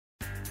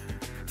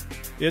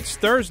It's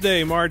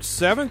Thursday, March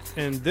 7th,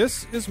 and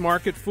this is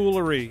Market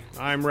Foolery.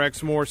 I'm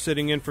Rex Moore,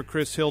 sitting in for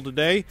Chris Hill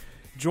today.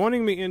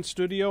 Joining me in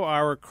studio,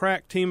 our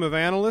crack team of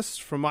analysts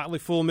from Motley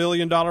Fool $1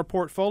 Million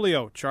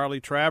Portfolio, Charlie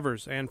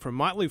Travers, and from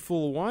Motley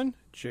Fool One,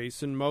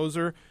 Jason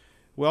Moser.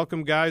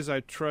 Welcome, guys.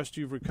 I trust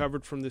you've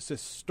recovered from this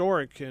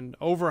historic and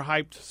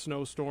overhyped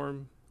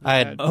snowstorm. I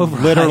had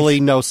literally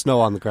no snow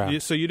on the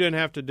ground. So you didn't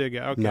have to dig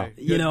it. Okay. No.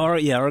 You know,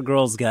 our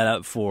girls got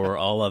up for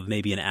all of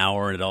maybe an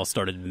hour, and it all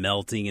started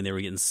melting, and they were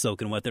getting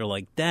soaking wet. They're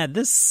like, "Dad,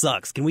 this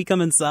sucks. Can we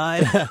come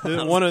inside?"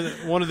 one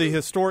of the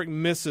historic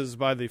misses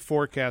by the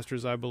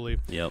forecasters, I believe.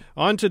 Yep.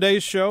 On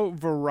today's show,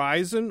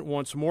 Verizon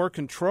wants more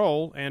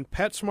control, and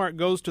PetSmart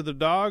goes to the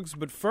dogs.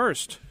 But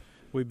first,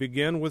 we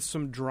begin with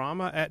some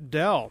drama at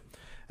Dell.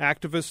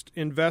 Activist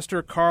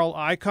investor Carl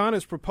Icahn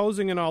is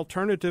proposing an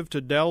alternative to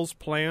Dell's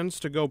plans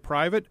to go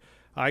private.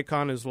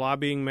 Icahn is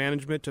lobbying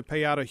management to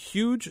pay out a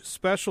huge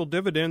special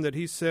dividend that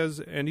he says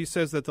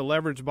that the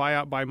leveraged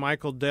buyout by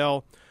Michael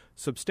Dell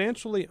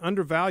substantially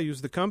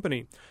undervalues the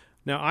company.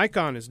 Now,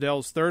 Icahn is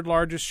Dell's third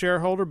largest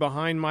shareholder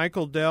behind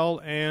Michael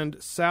Dell and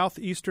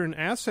Southeastern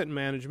Asset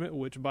Management,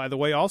 which, by the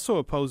way, also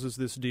opposes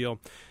this deal.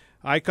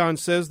 Icahn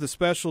says the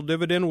special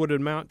dividend would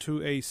amount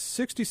to a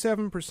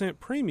 67%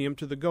 premium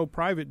to the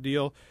go-private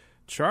deal.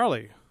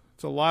 Charlie,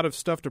 it's a lot of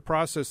stuff to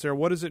process there.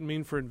 What does it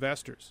mean for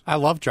investors? I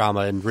love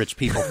drama and rich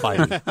people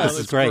fighting. This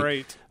is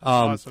great.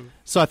 Awesome.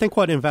 So I think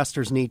what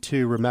investors need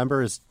to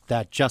remember is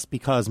that just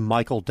because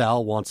Michael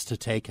Dell wants to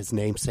take his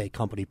namesake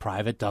company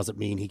private doesn't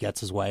mean he gets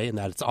his way and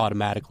that it's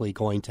automatically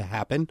going to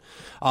happen.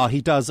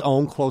 He does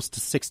own close to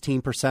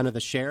 16% of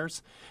the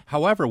shares.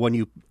 However, when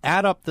you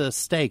add up the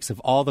stakes of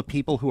all the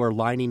people who are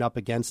lining up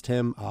against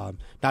him,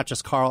 not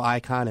just Carl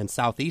Icahn and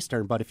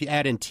Southeastern, but if you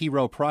add in T.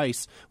 Rowe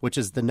Price, which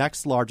is the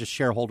next largest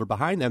shareholder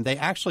behind them, they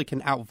actually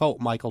can outvote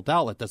Michael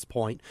Dell at this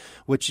point,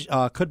 which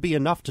could be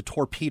enough to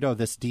torpedo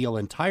this deal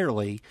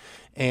entirely.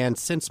 And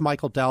since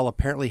Michael Dell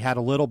apparently had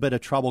a little bit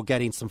of trouble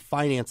getting some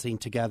financing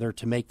together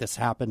to make this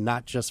happen,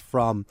 not just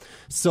from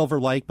Silver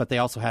Lake, but they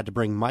also had to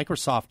bring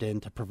Microsoft in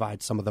to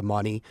provide some of the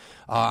money.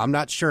 I'm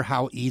not sure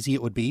how easy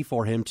it would be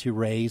for him to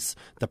raise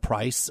the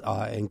price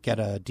and get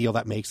a deal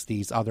that makes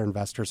these other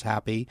investors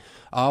happy.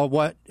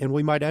 And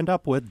we might end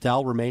up with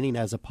Dell remaining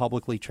as a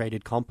publicly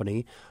traded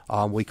company.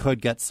 We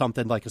could get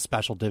something like a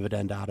special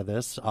dividend out of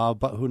this,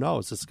 but who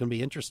knows? It's going to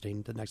be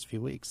interesting the next few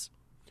weeks.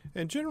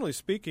 And generally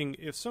speaking,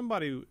 if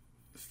somebody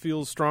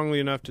feels strongly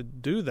enough to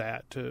do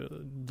that,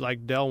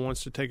 like Dell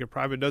wants to take it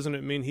private, doesn't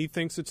it mean he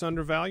thinks it's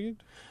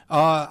undervalued?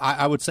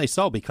 I would say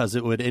so, because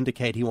it would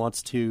indicate he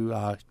wants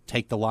to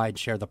take the line,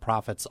 share the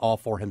profits all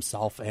for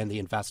himself and the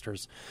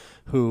investors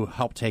who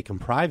helped take him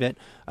private.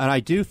 And I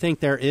do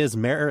think there is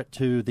merit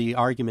to the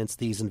arguments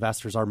these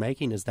investors are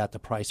making, is that the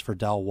price for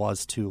Dell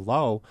was too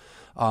low.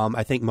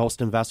 I think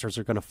most investors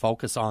are going to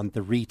focus on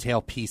the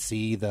retail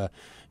PC, the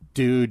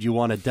dude, you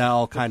want a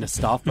Dell kind of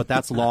stuff, but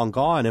that's long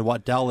gone. And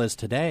what Dell is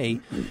today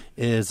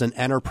is an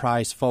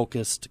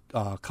enterprise-focused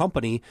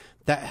company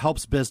that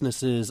helps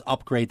businesses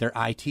upgrade their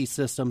IT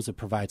systems. It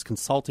provides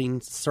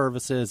consulting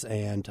services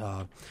and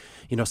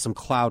some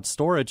cloud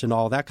storage and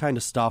all that kind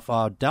of stuff.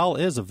 Dell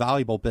is a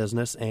valuable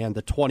business, and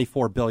the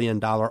 $24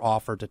 billion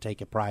offer to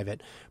take it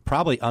private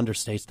probably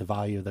understates the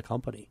value of the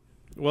company.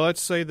 Well,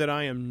 let's say that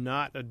I am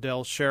not a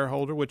Dell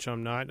shareholder, which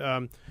I'm not.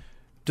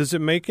 Does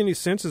it make any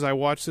sense as I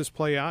watch this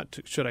play out?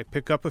 Should I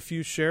pick up a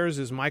few shares?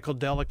 Is Michael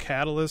Dell a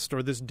catalyst,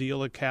 or this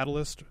deal a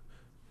catalyst?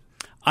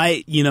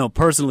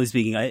 Personally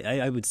speaking,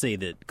 I would say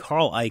that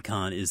Carl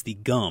Icahn is the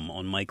gum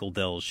on Michael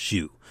Dell's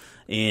shoe.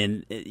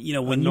 And,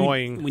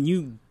 when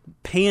you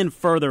pan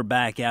further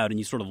back out and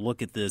you sort of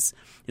look at this,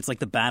 it's like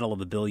the battle of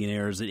the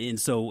billionaires. And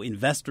so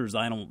investors,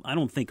 I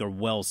don't think, are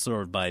well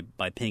served by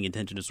paying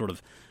attention to sort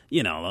of,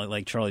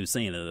 like Charlie was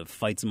saying, the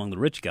fights among the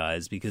rich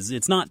guys, because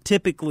it's not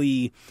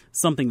typically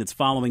something that's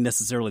following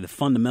necessarily the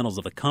fundamentals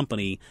of a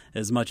company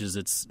as much as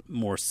it's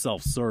more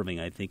self-serving,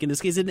 I think. In this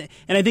case, and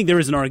I think there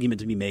is an argument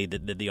to be made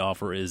that the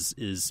offer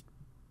is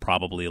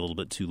probably a little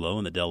bit too low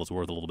and the Dell is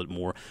worth a little bit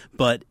more.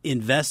 But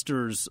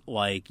investors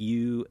like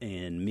you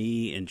and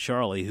me and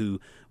Charlie,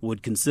 who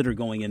would consider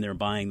going in there and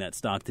buying that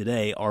stock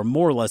today, are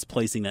more or less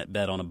placing that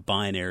bet on a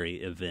binary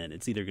event.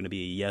 It's either going to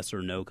be a yes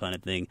or no kind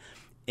of thing.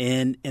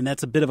 And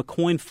that's a bit of a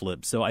coin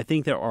flip. So I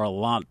think there are a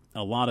lot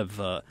of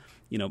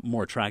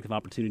more attractive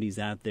opportunities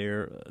out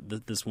there.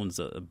 This one's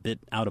a bit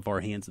out of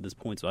our hands at this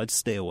point, so I'd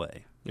stay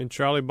away. And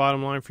Charlie,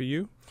 bottom line for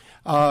you?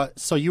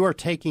 So you are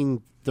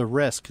taking the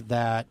risk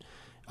that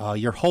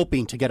you're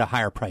hoping to get a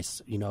higher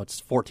price. It's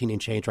 14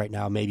 and change right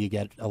now. Maybe you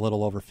get a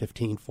little over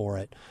 15 for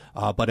it.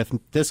 But if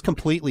this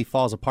completely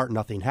falls apart and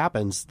nothing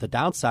happens, the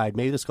downside,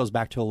 maybe this goes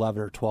back to $11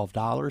 or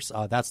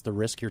 $12. That's the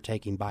risk you're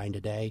taking buying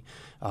today.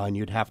 And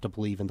you'd have to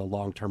believe in the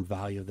long-term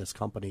value of this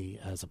company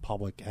as a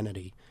public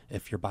entity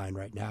if you're buying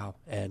right now,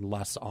 and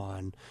less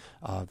on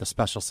the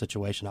special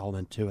situation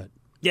element to it.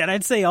 Yeah, and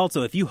I'd say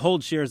also, if you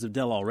hold shares of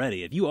Dell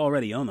already, if you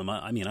already own them,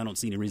 I don't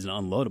see any reason to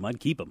unload them. I'd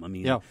keep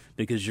them.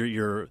 Because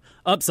your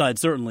upside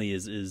certainly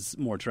is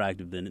more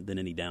attractive than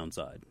any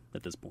downside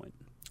at this point.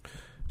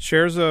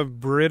 Shares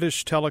of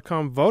British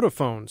telecom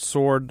Vodafone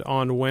soared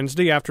on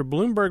Wednesday after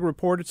Bloomberg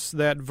reports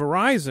that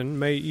Verizon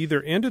may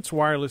either end its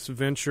wireless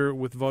venture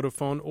with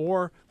Vodafone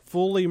or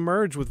fully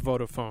merge with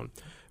Vodafone.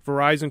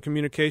 Verizon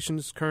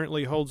Communications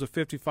currently holds a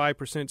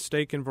 55%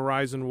 stake in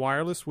Verizon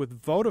Wireless, with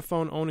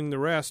Vodafone owning the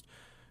rest.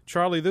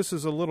 Charlie, this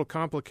is a little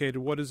complicated.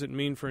 What does it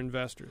mean for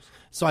investors?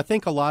 So I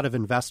think a lot of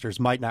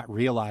investors might not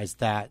realize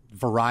that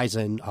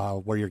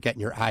Verizon, where you're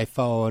getting your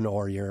iPhone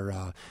or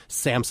your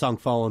Samsung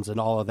phones and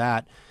all of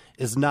that,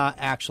 is not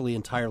actually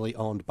entirely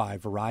owned by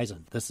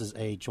Verizon. This is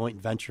a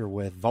joint venture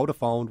with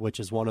Vodafone, which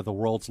is one of the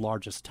world's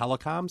largest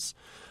telecoms.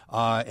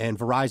 And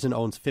Verizon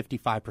owns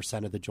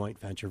 55% of the joint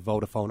venture.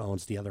 Vodafone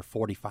owns the other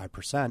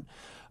 45%.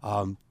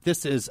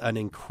 This is an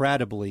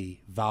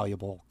incredibly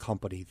valuable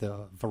company.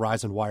 The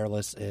Verizon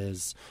Wireless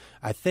is,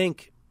 I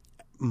think,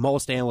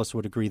 most analysts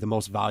would agree, the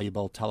most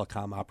valuable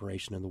telecom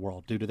operation in the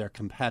world. Due to their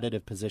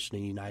competitive position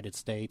in the United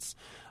States,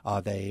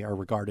 they are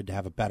regarded to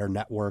have a better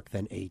network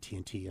than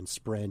AT&T and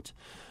Sprint.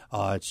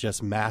 It's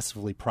just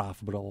massively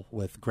profitable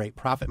with great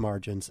profit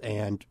margins,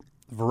 and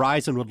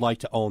Verizon would like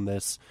to own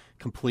this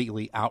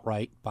completely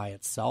outright by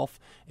itself.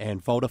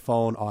 And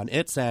Vodafone on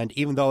its end,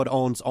 even though it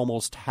owns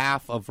almost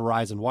half of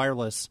Verizon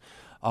Wireless,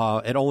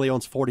 it only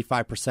owns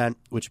 45%,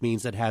 which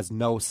means it has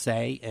no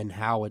say in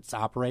how it's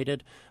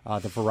operated.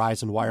 The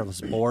Verizon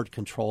Wireless board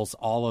controls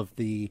all of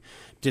the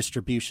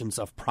distributions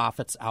of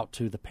profits out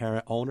to the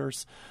parent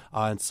owners.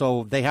 And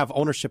so they have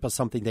ownership of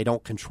something they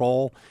don't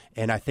control,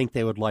 and I think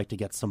they would like to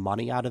get some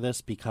money out of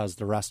this because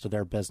the rest of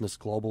their business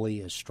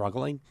globally is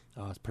struggling,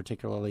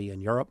 particularly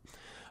in Europe.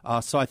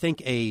 So I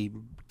think a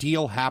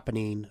deal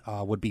happening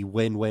would be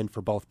win-win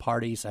for both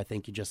parties. I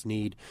think you just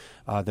need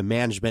the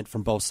management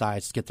from both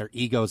sides to get their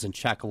egos in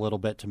check a little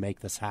bit to make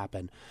this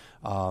happen.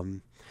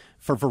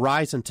 For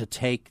Verizon to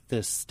take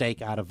this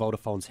stake out of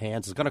Vodafone's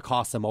hands is going to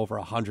cost them over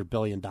 $100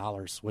 billion,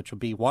 which would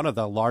be one of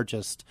the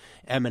largest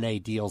M&A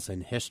deals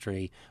in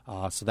history.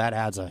 So that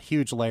adds a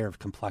huge layer of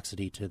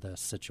complexity to the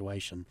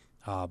situation.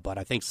 But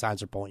I think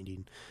signs are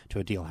pointing to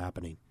a deal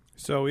happening.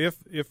 So if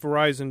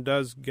Verizon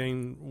does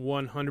gain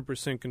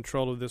 100%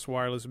 control of this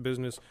wireless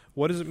business,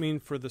 what does it mean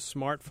for the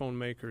smartphone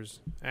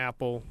makers,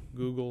 Apple,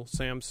 Google,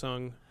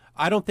 Samsung?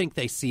 I don't think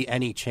they see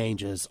any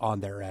changes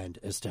on their end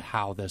as to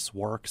how this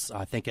works.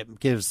 I think it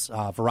gives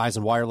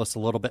Verizon Wireless a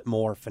little bit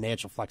more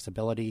financial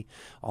flexibility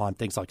on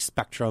things like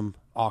spectrum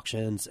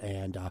auctions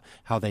and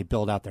how they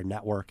build out their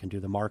network and do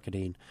the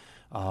marketing.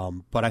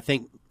 But I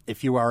think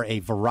if you are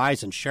a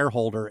Verizon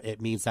shareholder, it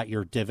means that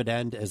your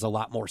dividend is a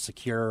lot more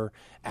secure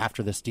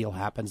after this deal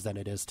happens than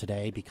it is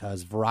today,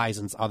 because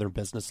Verizon's other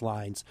business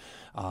lines,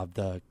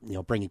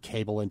 bringing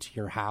cable into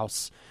your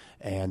house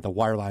and the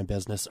wireline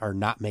business, are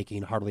not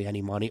making hardly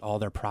any money. All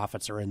their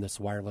profits are in this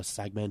wireless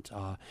segment,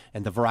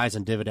 and the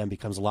Verizon dividend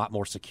becomes a lot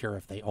more secure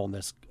if they own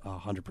this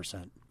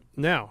 100%.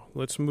 Now,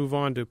 let's move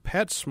on to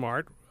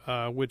PetSmart,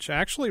 which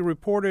actually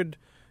reported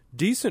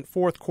decent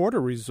fourth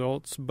quarter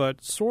results,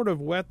 but sort of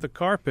wet the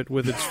carpet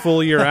with its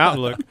full-year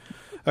outlook.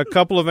 A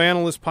couple of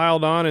analysts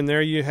piled on, and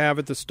there you have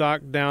it, the stock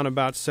down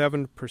about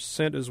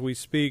 7% as we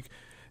speak.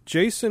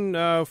 Jason,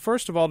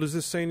 first of all, does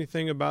this say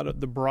anything about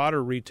the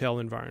broader retail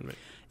environment?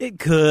 It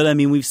could. I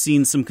mean, we've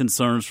seen some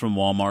concerns from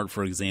Walmart,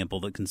 for example,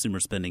 that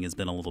consumer spending has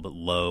been a little bit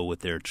low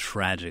with their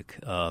tragic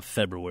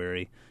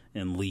February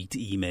and leaked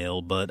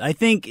email. But I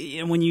think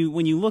when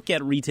you look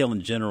at retail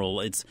in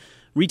general,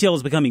 retail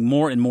is becoming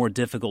more and more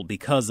difficult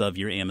because of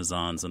your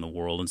Amazons in the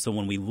world. And so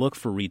when we look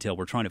for retail,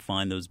 we're trying to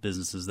find those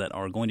businesses that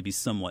are going to be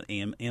somewhat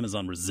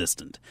Amazon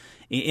resistant.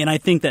 And I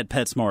think that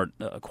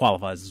PetSmart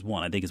qualifies as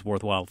one. I think it's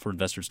worthwhile for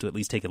investors to at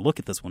least take a look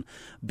at this one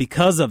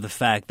because of the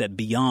fact that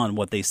beyond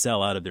what they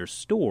sell out of their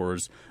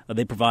stores,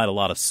 they provide a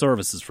lot of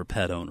services for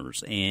pet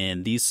owners.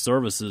 And these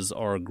services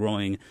are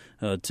growing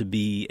to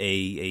be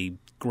a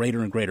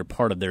greater and greater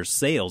part of their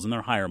sales, and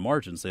their higher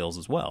margin sales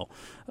as well.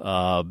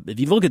 If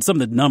you look at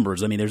some of the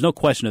numbers, I mean, there's no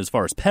question as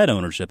far as pet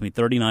ownership. I mean,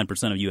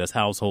 39% of U.S.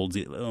 households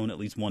own at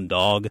least one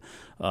dog.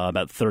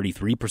 About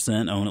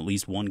 33% own at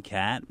least one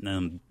cat.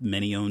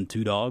 Many own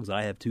two dogs.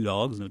 I have two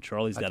dogs.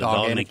 Charlie's got a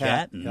dog and a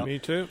cat. Yep. Me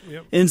too.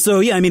 Yep. And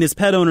so, yeah, I mean, as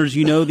pet owners,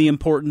 you know the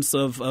importance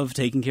of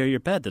taking care of your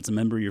pet. That's a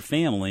member of your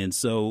family. And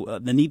so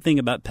the neat thing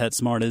about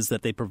PetSmart is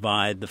that they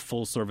provide the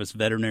full-service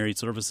veterinary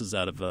services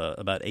out of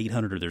about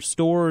 800 of their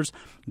stores,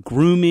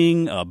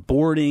 grooming,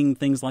 boarding,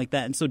 things like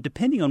that. And so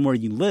depending on where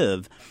you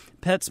live,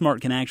 PetSmart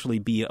can actually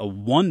be a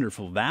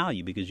wonderful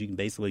value because you can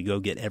basically go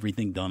get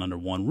everything done under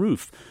one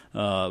roof.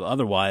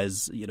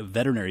 Otherwise,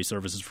 veterinary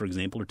services, for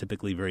example, are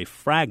typically very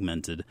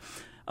fragmented.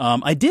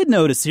 I did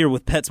notice here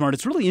with PetSmart,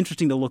 it's really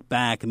interesting to look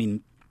back. I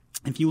mean,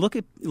 if you look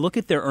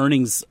at their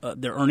earnings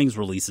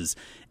releases,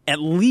 at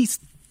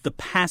least the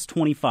past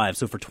 25,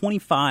 so for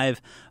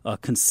 25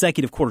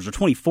 consecutive quarters, or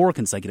 24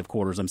 consecutive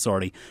quarters,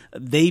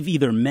 they've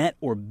either met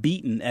or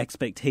beaten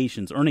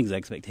earnings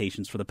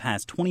expectations for the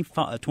past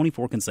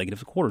 24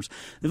 consecutive quarters.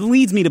 It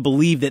leads me to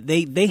believe that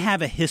they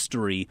have a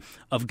history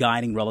of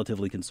guiding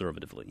relatively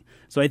conservatively.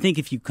 So I think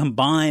if you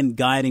combine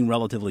guiding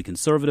relatively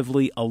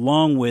conservatively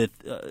along with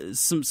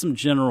some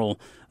general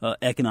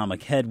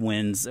economic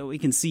headwinds. We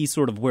can see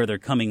sort of where they're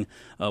coming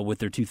with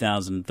their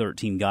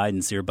 2013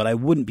 guidance here, but I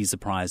wouldn't be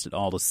surprised at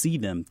all to see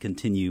them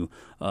continue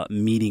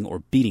meeting or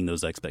beating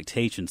those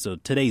expectations. So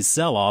today's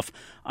sell-off,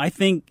 I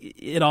think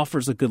it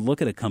offers a good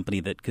look at a company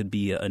that could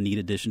be a neat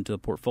addition to a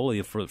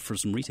portfolio for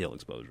some retail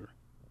exposure.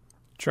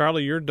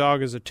 Charlie, your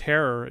dog is a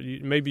terror.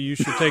 Maybe you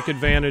should take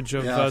advantage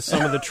of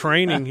some of the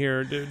training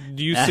here. Do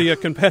you see a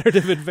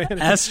competitive advantage?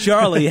 Ask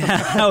Charlie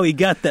how he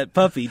got that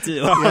puppy, too.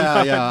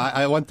 Yeah.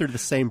 I went through the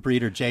same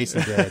breeder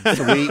Jason did.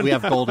 So we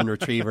have golden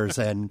retrievers,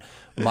 and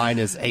mine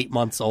is 8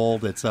 months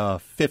old. It's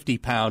a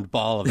 50-pound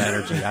ball of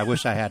energy. I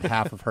wish I had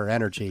half of her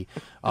energy.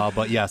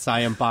 But, yes, I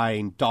am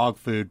buying dog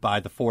food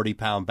by the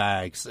 40-pound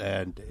bags.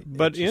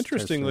 But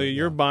interestingly,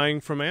 you're buying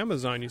from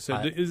Amazon, you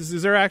said.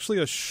 Is there actually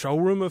a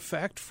showroom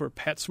effect for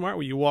PetSmart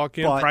where you walk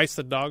in, price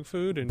the dog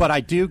food? But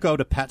I do go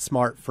to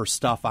PetSmart for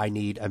stuff I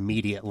need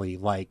immediately,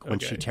 like when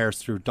she tears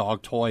through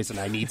dog toys and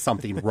I need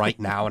something right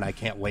now and I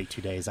can't wait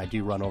 2 days. I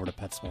do run over to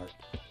PetSmart.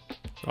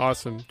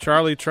 Awesome.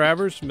 Charlie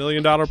Travers, $1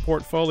 Million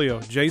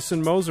Portfolio.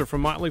 Jason Moser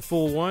from Motley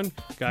Fool One.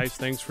 Guys,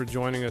 thanks for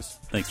joining us.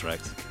 Thanks,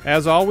 Rex.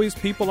 As always,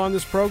 people on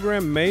this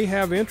program may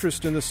have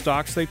interest in the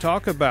stocks they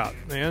talk about,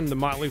 and the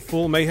Motley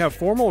Fool may have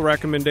formal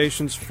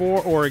recommendations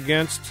for or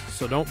against,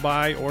 so don't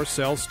buy or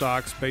sell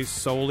stocks based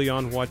solely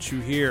on what you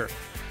hear.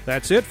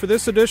 That's it for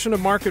this edition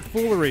of Market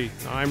Foolery.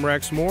 I'm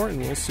Rex Moore, and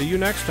we'll see you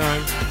next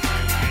time.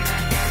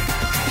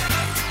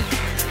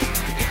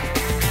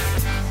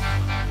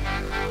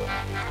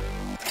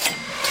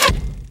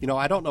 You know,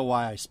 I don't know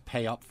why I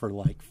pay up for,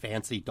 like,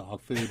 fancy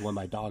dog food when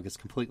my dog is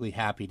completely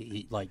happy to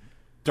eat, like,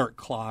 dirt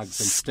clogs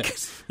and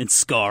sticks. And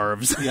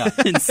scarves. Yeah.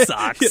 And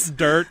socks.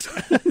 Dirt.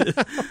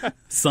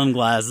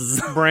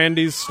 Sunglasses.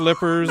 Brandy's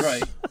slippers.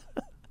 Right.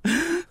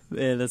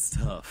 Man, that's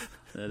tough.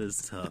 That is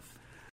tough.